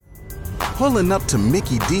Pulling up to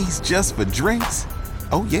Mickey D's just for drinks?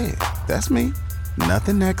 Oh yeah, that's me.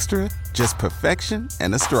 Nothing extra, just perfection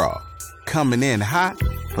and a straw. Coming in hot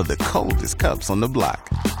for the coldest cups on the block.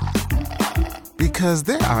 Because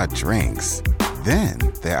there are drinks. Then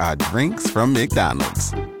there are drinks from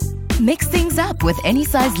McDonald's. Mix things up with any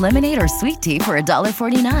size lemonade or sweet tea for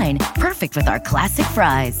 $1.49. Perfect with our classic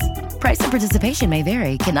fries. Price and participation may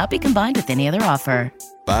vary. Cannot be combined with any other offer.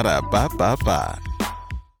 Ba-da-ba-ba-ba.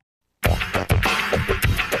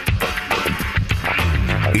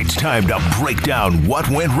 It's time to break down what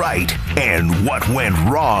went right and what went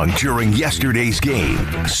wrong during yesterday's game.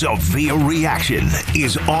 Severe Reaction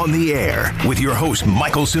is on the air with your host,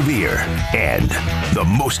 Michael Severe, and the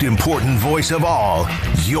most important voice of all,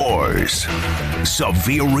 yours.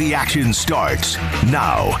 Severe Reaction starts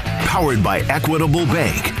now. Powered by Equitable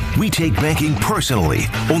Bank. We take banking personally,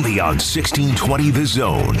 only on 1620 The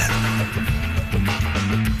Zone.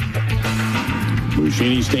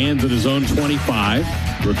 Buschini stands at his own 25.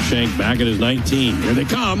 Brookshank back at his 19. Here they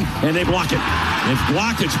come, and they block it. It's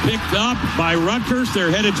blocked. It's picked up by Rutgers.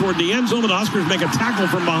 They're headed toward the end zone, and the Huskers make a tackle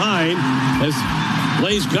from behind as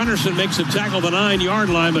Blaze Gunnarsson makes a tackle at the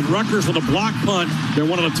 9-yard line, but Rutgers with a block punt. They're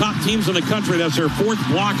one of the top teams in the country. That's their 4th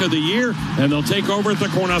block of the year, and they'll take over at the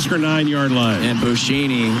Cornhusker 9-yard line. And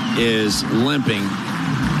Buschini is limping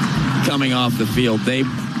coming off the field.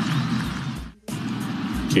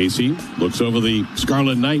 Casey looks over the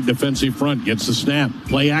Scarlet Knight defensive front, gets the snap,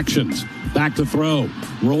 play actions, back to throw,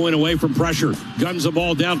 rolling away from pressure, guns the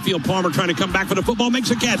ball downfield. Palmer trying to come back for the football, makes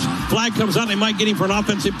a catch. Flag comes out, they might get him for an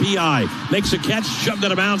offensive PI. Makes a catch, shoved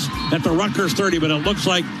out of bounds at the Rutgers 30, but it looks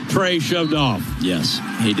like Trey shoved off. Yes,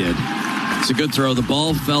 he did. It's a good throw. The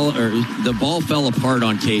ball fell apart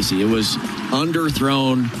on Casey. It was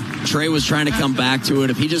underthrown. Trey was trying to come back to it.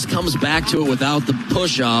 If he just comes back to it without the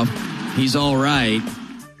push off, he's all right.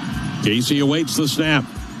 Casey awaits the snap.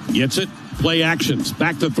 Gets it. Play actions.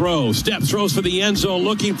 Back to throw. Step throws for the end zone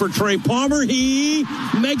looking for Trey Palmer. He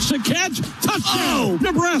makes a catch. Touchdown,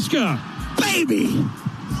 Nebraska. Baby.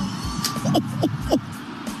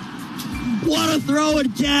 What a throw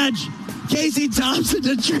and catch. Casey Thompson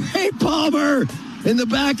to Trey Palmer in the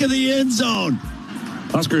back of the end zone.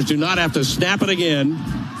 Huskers do not have to snap it again.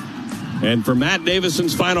 And for Matt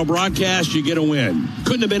Davison's final broadcast, you get a win.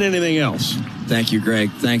 Couldn't have been anything else. Thank you,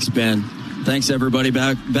 Greg. Thanks, Ben. Thanks, everybody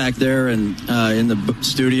back there and in the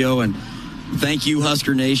studio. And thank you,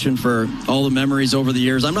 Husker Nation, for all the memories over the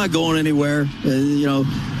years. I'm not going anywhere.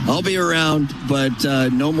 I'll be around, but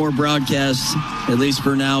no more broadcasts, at least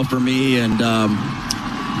for now, for me. And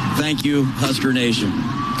thank you, Husker Nation.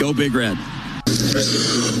 Go Big Red.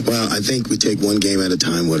 Well, I think we take one game at a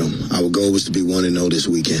time with them. Our goal was to be 1-0 this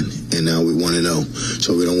weekend, and now we 1-0,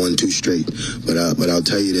 so we don't win 2 straight. But I'll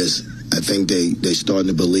tell you this. I think they starting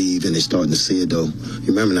to believe and they starting to see it though. You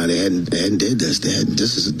remember now they hadn't did this.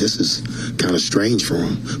 This is kind of strange for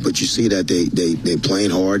them. But you see that they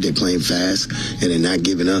playing hard, they playing fast, and they're not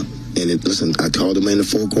giving up. And listen, I called them in the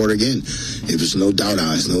 4th quarter again. It was no doubt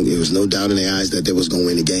it was no doubt in their eyes that they was going to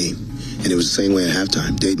win the game. And it was the same way at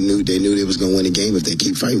halftime. They knew they was going to win the game if they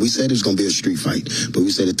keep fighting. We said it was going to be a street fight, but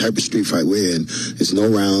we said the type of street fight we're in, it's no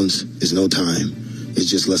rounds, it's no time. It's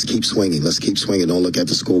just let's keep swinging. Let's keep swinging. Don't look at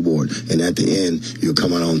the scoreboard. And at the end, you'll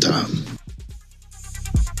come out on top.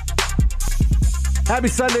 Happy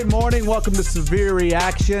Sunday morning. Welcome to Severe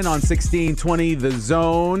Reaction on 1620 The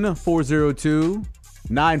Zone.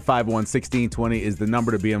 402-951-1620 is the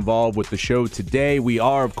number to be involved with the show today. We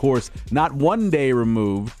are, of course, not 1 day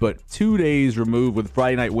removed, but 2 days removed with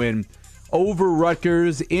Friday night win over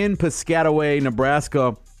Rutgers in Piscataway,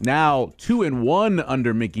 Nebraska. Now 2-1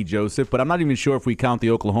 under Mickey Joseph, but I'm not even sure if we count the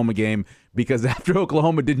Oklahoma game because after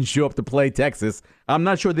Oklahoma didn't show up to play Texas, I'm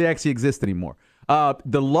not sure they actually exist anymore.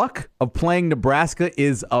 The luck of playing Nebraska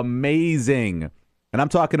is amazing. And I'm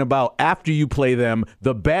talking about after you play them,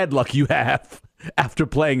 the bad luck you have after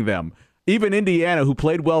playing them. Even Indiana, who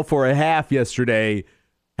played well for a half yesterday,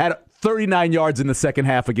 had 39 yards in the second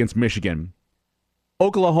half against Michigan.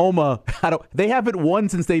 Oklahoma, they haven't won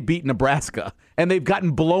since they beat Nebraska, and they've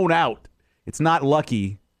gotten blown out. It's not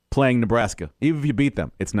lucky playing Nebraska. Even if you beat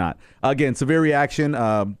them, it's not. Again, Severe Reaction,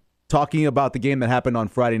 talking about the game that happened on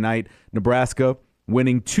Friday night. Nebraska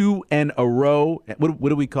winning 2 in a row. What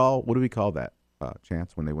do we call that,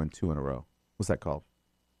 Chance, when they win 2 in a row? What's that called?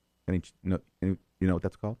 You know what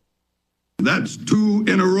that's called? That's 2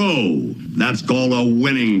 in a row. That's called a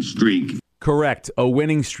winning streak. Correct. A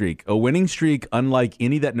winning streak. A winning streak unlike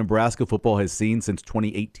any that Nebraska football has seen since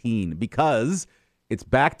 2018 because it's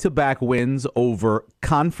back-to-back wins over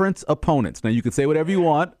conference opponents. Now, you can say whatever you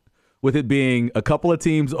want. with it being a couple of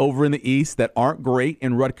teams over in the East that aren't great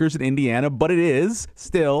in Rutgers and Indiana, but it is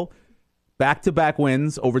still back-to-back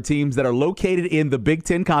wins over teams that are located in the Big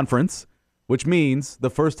Ten Conference, which means the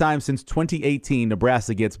first time since 2018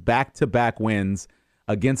 Nebraska gets back-to-back wins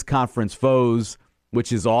against conference foes,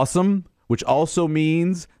 which is awesome, which also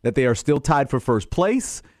means that they are still tied for first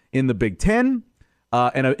place in the Big Ten,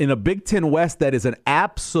 and in a Big Ten West that is an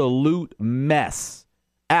absolute mess.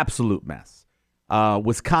 Absolute mess.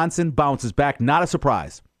 Wisconsin bounces back. Not a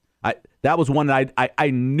surprise. That was one that I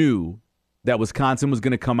knew that Wisconsin was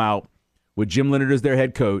going to come out with Jim Leonard as their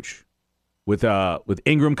head coach, with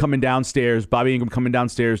Ingram coming downstairs, Bobby Ingram coming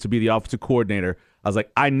downstairs to be the offensive coordinator. I was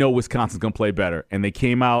like, I know Wisconsin's going to play better. And they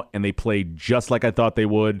came out and they played just like I thought they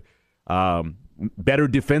would. Better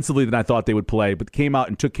defensively than I thought they would play, but came out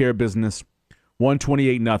and took care of business.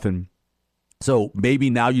 128-0. So maybe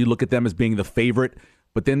now you look at them as being the favorite,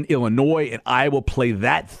 but then Illinois and Iowa play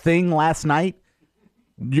that thing last night.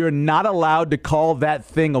 You're not allowed to call that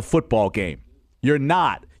thing a football game. You're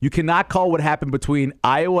not. You cannot call what happened between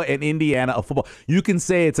Iowa and Indiana a football. You can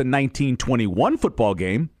say it's a 1921 football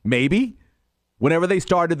game, maybe. Whenever they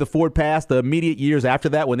started the forward pass, the immediate years after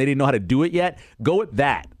that, when they didn't know how to do it yet, go with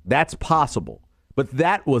that. That's possible. But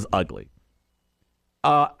that was ugly.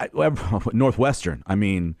 Northwestern, I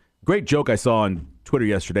mean, great joke I saw on Twitter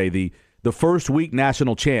yesterday. The first week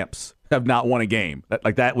national champs have not won a game.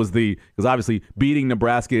 That was because obviously beating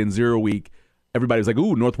Nebraska in 0 week, everybody was like,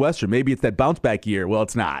 ooh, Northwestern, maybe it's that bounce back year. Well,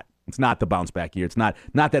 it's not. It's not the bounce back year. It's not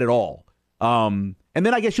that at all. And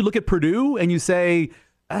then I guess you look at Purdue and you say,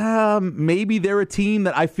 maybe they're a team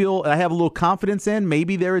that I feel I have a little confidence in.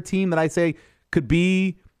 Maybe they're a team that I say could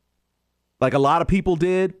be, like a lot of people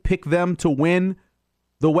did, pick them to win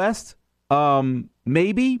the West.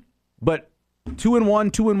 Maybe, but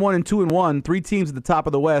 2-1, 2-1, and 2-1, 3 teams at the top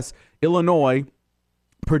of the West: Illinois,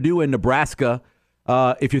 Purdue, and Nebraska.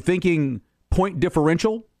 If you're thinking point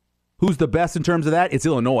differential, who's the best in terms of that? It's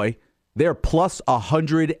Illinois. They're plus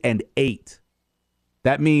 108.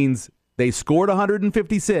 That means they scored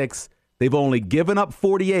 156. They've only given up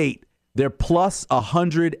 48. They're plus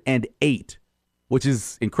 108, which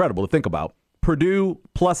is incredible to think about. Purdue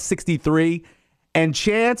plus 63. And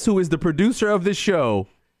Chance, who is the producer of this show,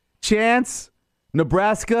 Chance,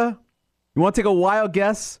 Nebraska, you want to take a wild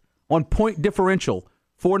guess on point differential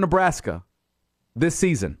for Nebraska this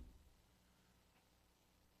season?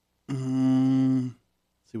 See,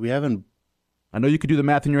 we haven't. I know you could do the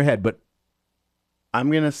math in your head, but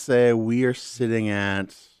I'm going to say we are sitting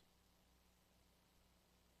at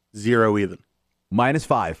 0 even.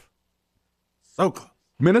 -5. So close.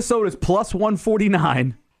 Minnesota's plus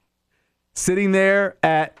 149, sitting there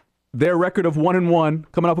at their record of 1-1,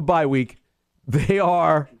 coming off a bye week. They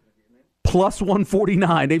are plus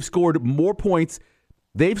 149. They've scored more points.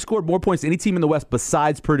 They've scored more points than any team in the West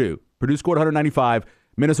besides Purdue. Purdue scored 195.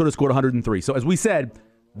 Minnesota scored 103. So as we said,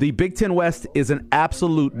 the Big Ten West is an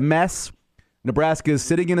absolute mess. Nebraska is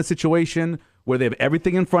sitting in a situation where they have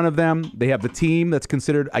everything in front of them. They have the team that's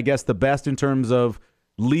considered, I guess, the best in terms of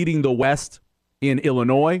leading the West in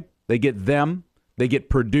Illinois. They get them. They get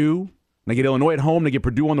Purdue. They get Illinois at home. They get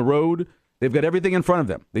Purdue on the road. They've got everything in front of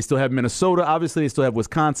them. They still have Minnesota, obviously. They still have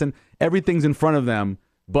Wisconsin. Everything's in front of them.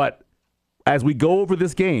 But as we go over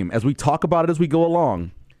this game, as we talk about it as we go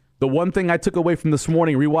along, the one thing I took away from this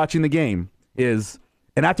morning rewatching the game is,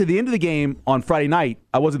 and after the end of the game on Friday night,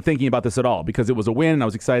 I wasn't thinking about this at all because it was a win and I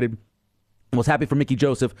was excited. I was happy for Mickey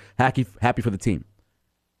Joseph, happy for the team.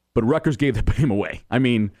 But Rutgers gave the game away. I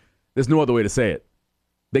mean, there's no other way to say it.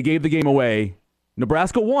 They gave the game away.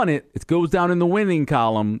 Nebraska won it. It goes down in the winning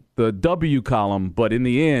column, the W column. But in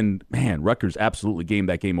the end, man, Rutgers absolutely gave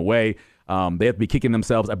that game away. They have to be kicking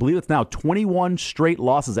themselves. I believe it's now 21 straight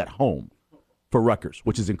losses at home for Rutgers,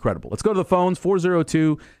 which is incredible. Let's go to the phones,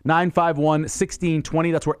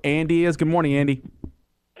 402-951-1620. That's where Andy is. Good morning, Andy.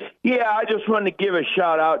 Yeah, I just wanted to give a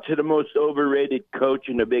shout-out to the most overrated coach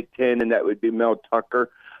in the Big Ten, and that would be Mel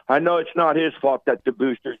Tucker. I know it's not his fault that the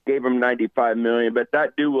boosters gave him $95 million, but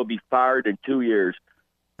that dude will be fired in 2 years.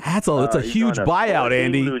 That's a huge buyout,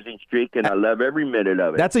 Andy. Losing streak, and I love every minute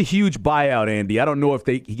of it. That's a huge buyout, Andy. I don't know if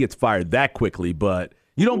he gets fired that quickly, but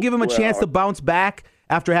you don't give him a chance to bounce back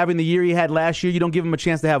after having the year he had last year. You don't give him a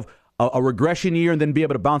chance to have a regression year and then be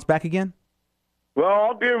able to bounce back again? Well,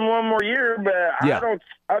 I'll give him one more year, but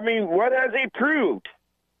what has he proved?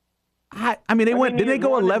 I mean, did they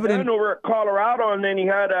go 11 and over at Colorado, and then he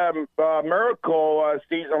had a miracle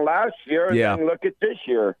season last year, and then look at this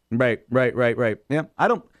year. Right. Yeah,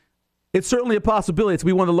 It's certainly a possibility. It's to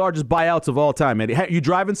be one of the largest buyouts of all time, Andy. You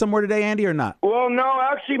driving somewhere today, Andy, or not? Well, no,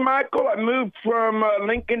 actually, Michael, I moved from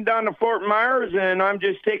Lincoln down to Fort Myers, and I'm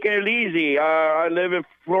just taking it easy. I live in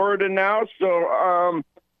Florida now, so,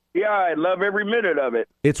 yeah, I love every minute of it.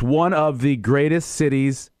 It's one of the greatest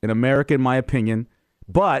cities in America, in my opinion.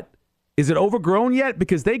 But is it overgrown yet?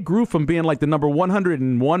 Because they grew from being like the number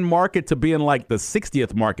 101 market to being like the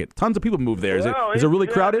 60th market. Tons of people move there. Is it really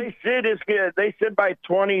crowded? They said by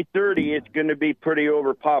 2030 it's going to be pretty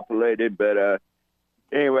overpopulated, but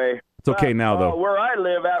anyway. It's okay now, though. Where I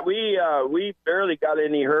live at, we barely got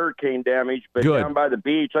any hurricane damage, but Good. Down by the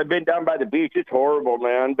beach. I've been down by the beach. It's horrible,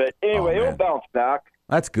 man. But anyway, it'll bounce back.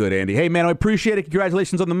 That's good, Andy. Hey, man, I appreciate it.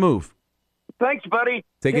 Congratulations on the move. Thanks, buddy.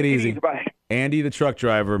 Take it easy. Bye. Andy, the truck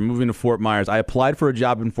driver, moving to Fort Myers. I applied for a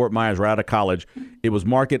job in Fort Myers right out of college. It was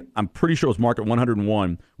market, I'm pretty sure it was market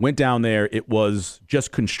 101. Went down there. It was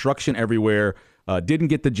just construction everywhere. Didn't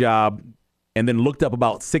get the job, and then looked up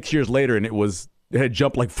about 6 years later, and it had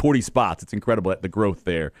jumped like 40 spots. It's incredible at the growth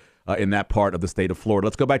there in that part of the state of Florida.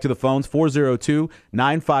 Let's go back to the phones,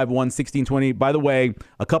 402-951-1620. By the way,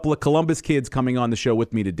 a couple of Columbus kids coming on the show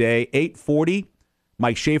with me today. 8:40.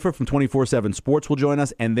 Mike Schaefer from 24/7 Sports will join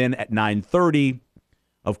us. And then at 9:30,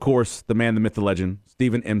 of course, the man, the myth, the legend,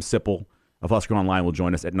 Stephen M. Sipple of Husker Online will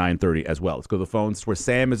join us at 9:30 as well. Let's go to the phones. It's where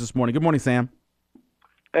Sam is this morning. Good morning, Sam.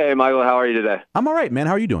 Hey, Michael. How are you today? I'm all right, man.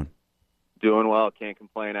 How are you doing? Doing well. Can't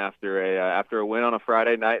complain after a win on a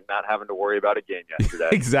Friday night and not having to worry about a game yesterday.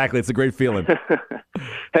 Exactly. It's a great feeling.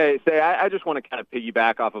 Hey, I just want to kind of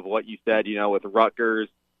piggyback off of what you said, with Rutgers.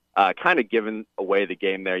 Kind of giving away the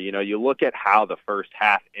game there. You look at how the first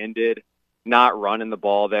half ended, not running the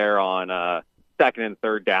ball there on second and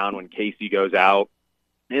third down when Casey goes out.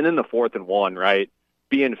 And then the 4th and 1, right?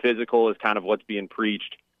 Being physical is kind of what's being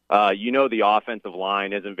preached. The offensive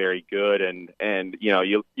line isn't very good. And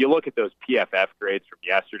you look at those PFF grades from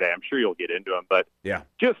yesterday. I'm sure you'll get into them, but yeah,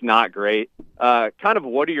 just not great. Kind of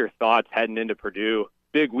what are your thoughts heading into Purdue?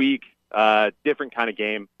 Big week. Different kind of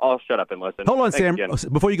game. I'll shut up and listen. Hold on, Thanks Sam. again.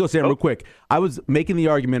 Before you go, Sam, real quick. I was making the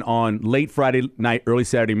argument on late Friday night, early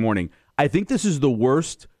Saturday morning. I think this is the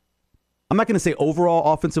worst. I'm not going to say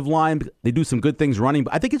overall offensive line. They do some good things running,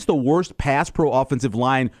 but I think it's the worst pass pro offensive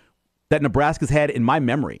line that Nebraska's had in my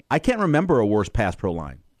memory. I can't remember a worse pass pro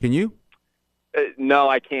line. Can you? No,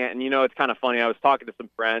 I can't. And, it's kind of funny. I was talking to some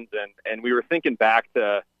friends, and we were thinking back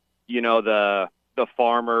to, the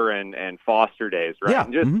Farmer and Foster days, right? Yeah.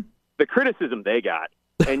 And just the criticism they got,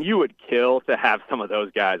 and you would kill to have some of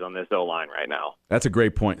those guys on this O-line right now. That's a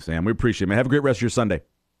great point, Sam. We appreciate it, man. Have a great rest of your Sunday.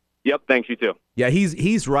 Yep, thanks, you too. Yeah,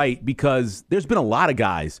 he's right, because there's been a lot of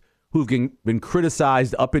guys who've been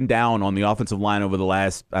criticized up and down on the offensive line over the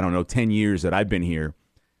last, 10 years that I've been here.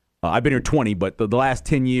 I've been here 20, but the last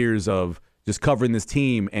 10 years of just covering this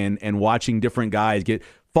team and watching different guys get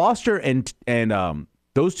Foster and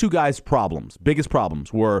those two guys' biggest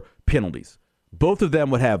problems were penalties. Both of them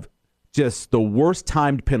would have just the worst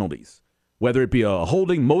timed penalties, whether it be a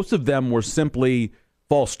holding. Most of them were simply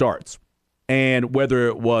false starts. And whether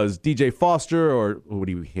it was DJ Foster or what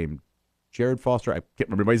he became, Jared Foster, I can't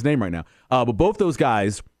remember his name right now, but both those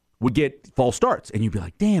guys would get false starts, and you'd be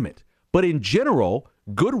like, damn it. But in general,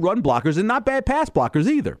 good run blockers and not bad pass blockers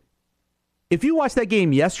either. If you watched that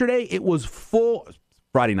game yesterday, it was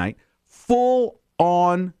Friday night, full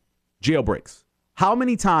on jailbreaks. How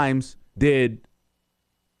many times did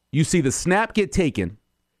you see the snap get taken,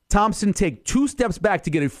 Thompson take 2 steps back to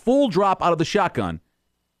get a full drop out of the shotgun,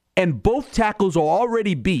 and both tackles are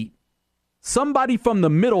already beat? Somebody from the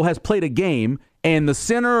middle has played a game, and the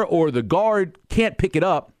center or the guard can't pick it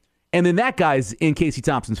up, and then that guy's in Casey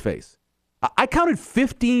Thompson's face. I counted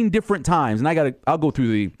 15 different times, and I'll go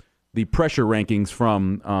through the pressure rankings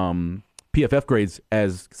from PFF grades,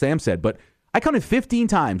 as Sam said, but I counted 15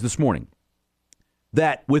 times this morning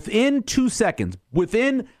that within 2 seconds,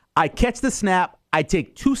 I catch the snap, I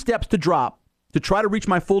take 2 steps to drop to try to reach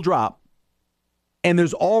my full drop, and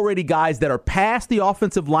there's already guys that are past the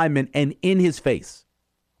offensive lineman and in his face.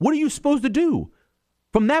 What are you supposed to do?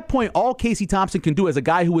 From that point, all Casey Thompson can do as a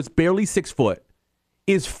guy who is barely 6 foot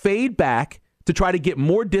is fade back to try to get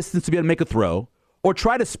more distance to be able to make a throw, or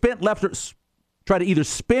try to either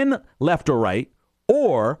spin left or right,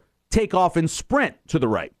 or take off and sprint to the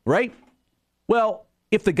right? Well,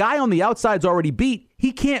 if the guy on the outside's already beat,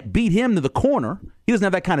 he can't beat him to the corner. He doesn't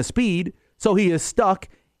have that kind of speed, so he is stuck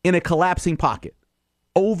in a collapsing pocket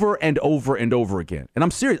over and over and over again. And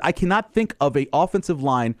I'm serious. I cannot think of an offensive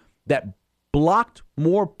line that blocked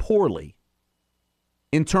more poorly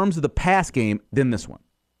in terms of the pass game than this one.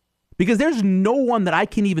 Because there's no one that I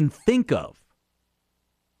can even think of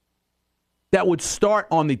that would start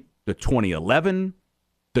on the the 2011,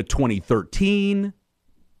 the 2013,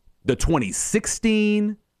 the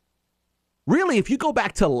 2016. Really, if you go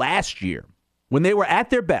back to last year, when they were at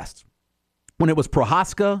their best, when it was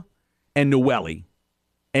Prohaska and Noelle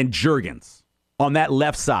and Juergens on that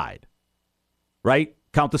left side, right?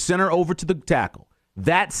 Count the center over to the tackle.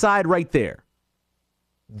 That side right there.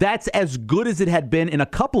 That's as good as it had been in a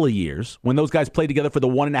couple of years when those guys played together for the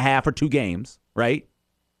 1.5 or 2 games, right?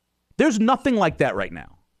 There's nothing like that right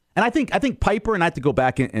now. And I think Piper, and I have to go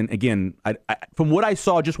back and again, from what I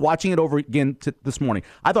saw just watching it over again this morning,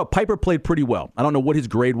 I thought Piper played pretty well. I don't know what his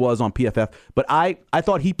grade was on PFF, but I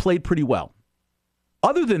thought he played pretty well.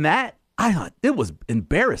 Other than that, I thought it was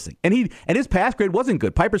embarrassing. And his pass grade wasn't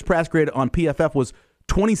good. Piper's pass grade on PFF was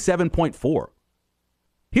 27.4.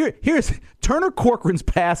 Here's Turner Corcoran's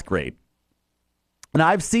pass grade. And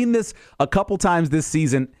I've seen this a couple times this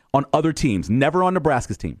season on other teams, never on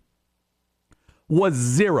Nebraska's team. Was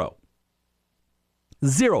 0.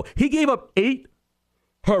 He gave up 8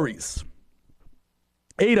 hurries.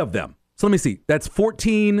 8 of them. So let me see. That's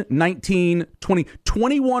 14, 19, 20.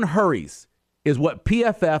 21 hurries is what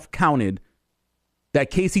PFF counted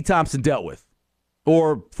that Casey Thompson dealt with,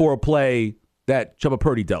 or for a play that Chubba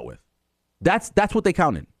Purdy dealt with. That's what they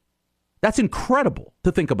counted. That's incredible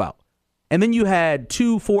to think about. And then you had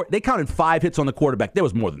 2, 4. They counted 5 hits on the quarterback. There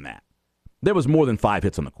was more than that. There was more than 5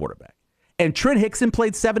 hits on the quarterback. And Trent Hickson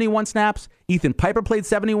played 71 snaps. Ethan Piper played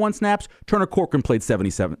 71 snaps. Turner Corcoran played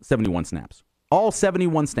 71 snaps. All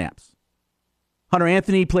 71 snaps. Hunter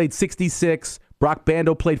Anthony played 66. Brock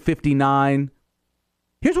Bando played 59.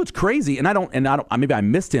 Here's what's crazy, and I don't, maybe I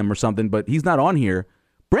missed him or something, but he's not on here.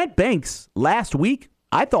 Brent Banks last week,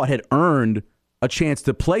 I thought had earned a chance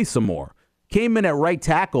to play some more. Came in at right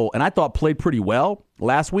tackle, and I thought played pretty well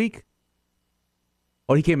last week.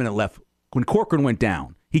 Oh, he came in at left. When Corcoran went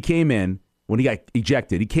down, he came in. When he got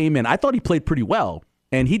ejected, he came in. I thought he played pretty well,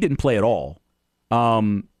 and he didn't play at all.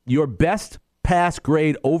 Your best pass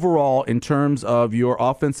grade overall in terms of your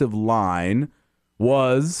offensive line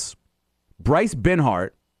was Bryce Benhart,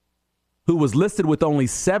 who was listed with only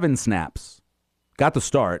 7 snaps. Got the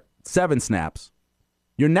start, 7 snaps.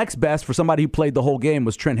 Your next best for somebody who played the whole game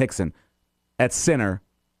was Trent Hickson at center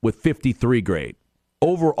with 53 grade.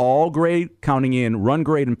 Overall grade, counting in run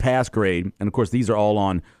grade and pass grade, and of course these are all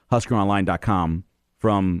on HuskerOnline.com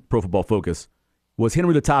from Pro Football Focus, was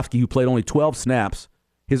Henry Lutovsky, who played only 12 snaps.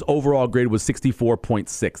 His overall grade was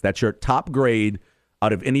 64.6. That's your top grade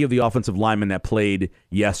out of any of the offensive linemen that played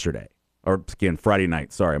yesterday. Or, again, Friday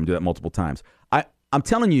night. Sorry, I'm going to do that multiple times. I'm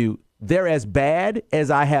telling you, they're as bad as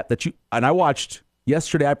I have. And I watched,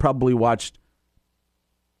 yesterday I probably watched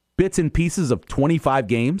bits and pieces of 25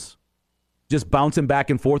 games, just bouncing back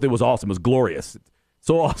and forth. It was awesome. It was glorious.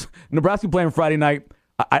 So awesome. Nebraska playing Friday night.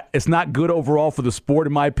 It's not good overall for the sport,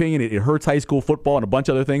 in my opinion. It hurts high school football and a bunch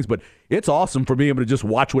of other things, but it's awesome for being able to just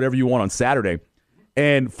watch whatever you want on Saturday.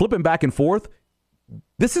 And flipping back and forth,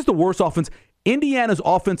 this is the worst offense. Indiana's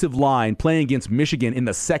offensive line playing against Michigan in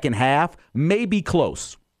the second half may be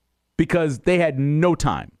close because they had no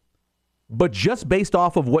time. But just based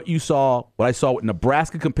off of what I saw with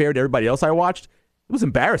Nebraska compared to everybody else I watched, it was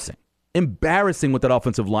embarrassing. Embarrassing what that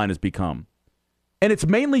offensive line has become. And it's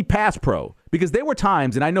mainly pass pro because there were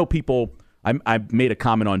times, and I know people, I made a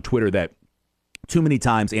comment on Twitter that too many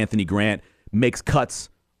times Anthony Grant makes cuts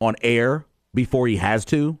on air before he has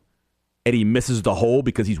to, and he misses the hole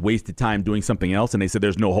because he's wasted time doing something else, and they said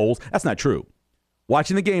there's no holes. That's not true.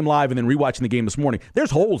 Watching the game live and then rewatching the game this morning,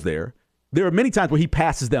 there's holes there. There are many times where he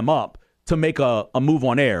passes them up to make a move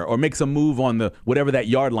on air or makes a move on the whatever that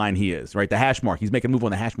yard line he is, right? The hash mark. He's making a move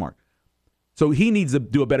on the hash mark. So he needs to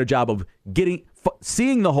do a better job of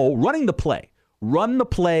seeing the hole, running the play. Run the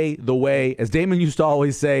play the way, as Damon used to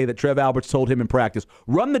always say that Trev Alberts told him in practice,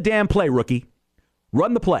 run the damn play, rookie.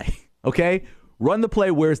 Run the play, okay? Run the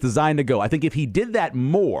play where it's designed to go. I think if he did that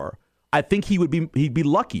more, I think he'd be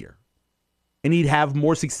luckier, and he'd have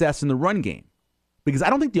more success in the run game. Because I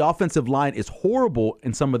don't think the offensive line is horrible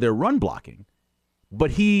in some of their run blocking,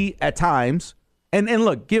 but he at times, and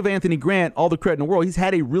look, give Anthony Grant all the credit in the world. He's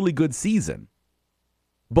had a really good season,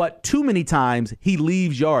 but too many times he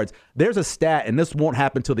leaves yards. There's a stat, and this won't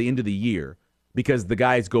happen till the end of the year because the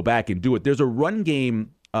guys go back and do it. There's a run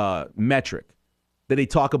game metric that they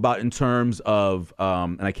talk about in terms of,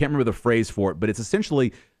 and I can't remember the phrase for it, but it's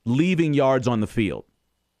essentially leaving yards on the field.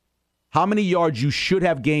 How many yards you should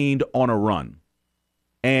have gained on a run.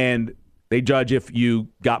 And they judge if you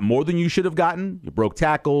got more than you should have gotten, you broke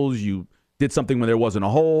tackles, you did something when there wasn't a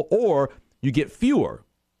hole, or you get fewer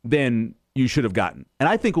than you should have gotten. And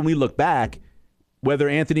I think when we look back, whether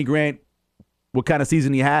Anthony Grant, what kind of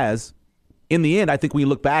season he has, in the end, I think when you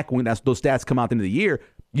look back, when those stats come out at the end of the year,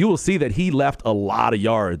 you will see that he left a lot of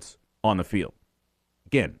yards on the field.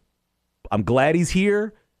 Again, I'm glad he's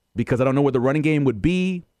here because I don't know what the running game would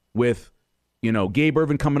be with, Gabe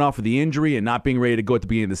Ervin coming off of the injury and not being ready to go at the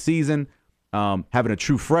beginning of the season. Having a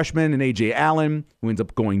true freshman in A.J. Allen who ends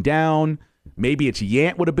up going down. Maybe it's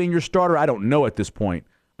Yant would have been your starter. I don't know at this point.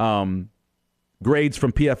 Grades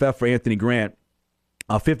from PFF for Anthony Grant.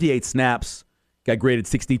 58 snaps, got graded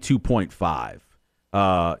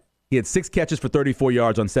 62.5. He had 6 catches for 34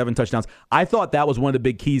 yards on 7 touchdowns. I thought that was one of the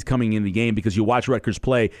big keys coming in the game because you watch Rutgers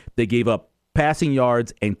play, they gave up passing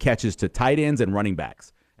yards and catches to tight ends and running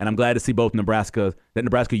backs. And I'm glad to see both Nebraska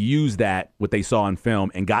used that, what they saw in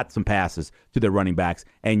film, and got some passes to their running backs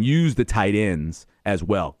and used the tight ends as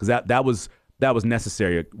well because that was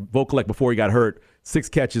necessary. Vokalek, before he got hurt, 6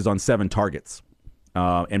 catches on 7 targets.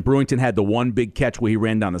 And Brewington had the one big catch where he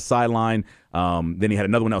ran down the sideline. Then he had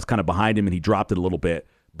another one that was kind of behind him, and he dropped it a little bit.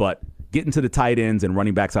 But getting to the tight ends and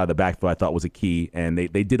running backs out of the backfield I thought was a key, and they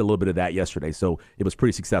did a little bit of that yesterday, so it was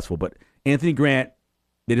pretty successful. But Anthony Grant,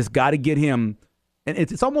 they just got to get him, and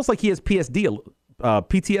it's almost like he has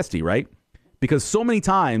PTSD, right? Because so many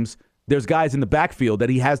times there's guys in the backfield that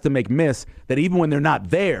he has to make miss that even when they're not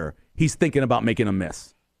there, he's thinking about making a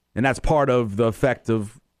miss. And that's part of the effect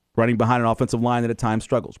of running behind an offensive line that at times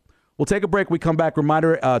struggles. We'll take a break. We come back.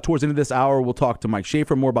 Reminder, towards the end of this hour, we'll talk to Mike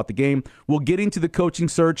Schaefer more about the game. We'll get into the coaching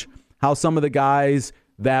search, how some of the guys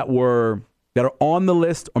that are on the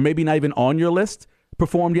list or maybe not even on your list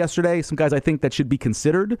performed yesterday. Some guys I think that should be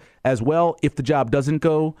considered as well if the job doesn't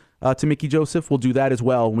go to Mickey Joseph. We'll do that as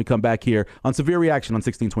well when we come back here on Severe Reaction on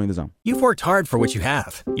 1620 The Zone. You've worked hard for what you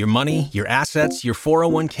have. Your money, your assets, your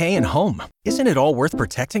 401k, and home. Isn't it all worth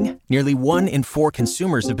protecting? Nearly 1 in 4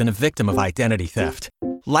 consumers have been a victim of identity theft.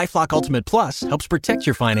 LifeLock Ultimate Plus helps protect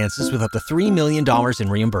your finances with up to $3 million in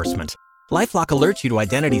reimbursement. LifeLock alerts you to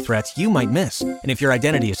identity threats you might miss. And if your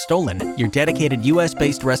identity is stolen, your dedicated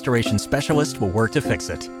U.S.-based restoration specialist will work to fix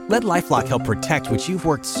it. Let LifeLock help protect what you've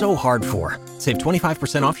worked so hard for. Save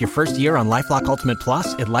 25% off your first year on LifeLock Ultimate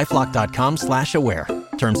Plus at LifeLock.com/aware.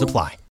 Terms apply.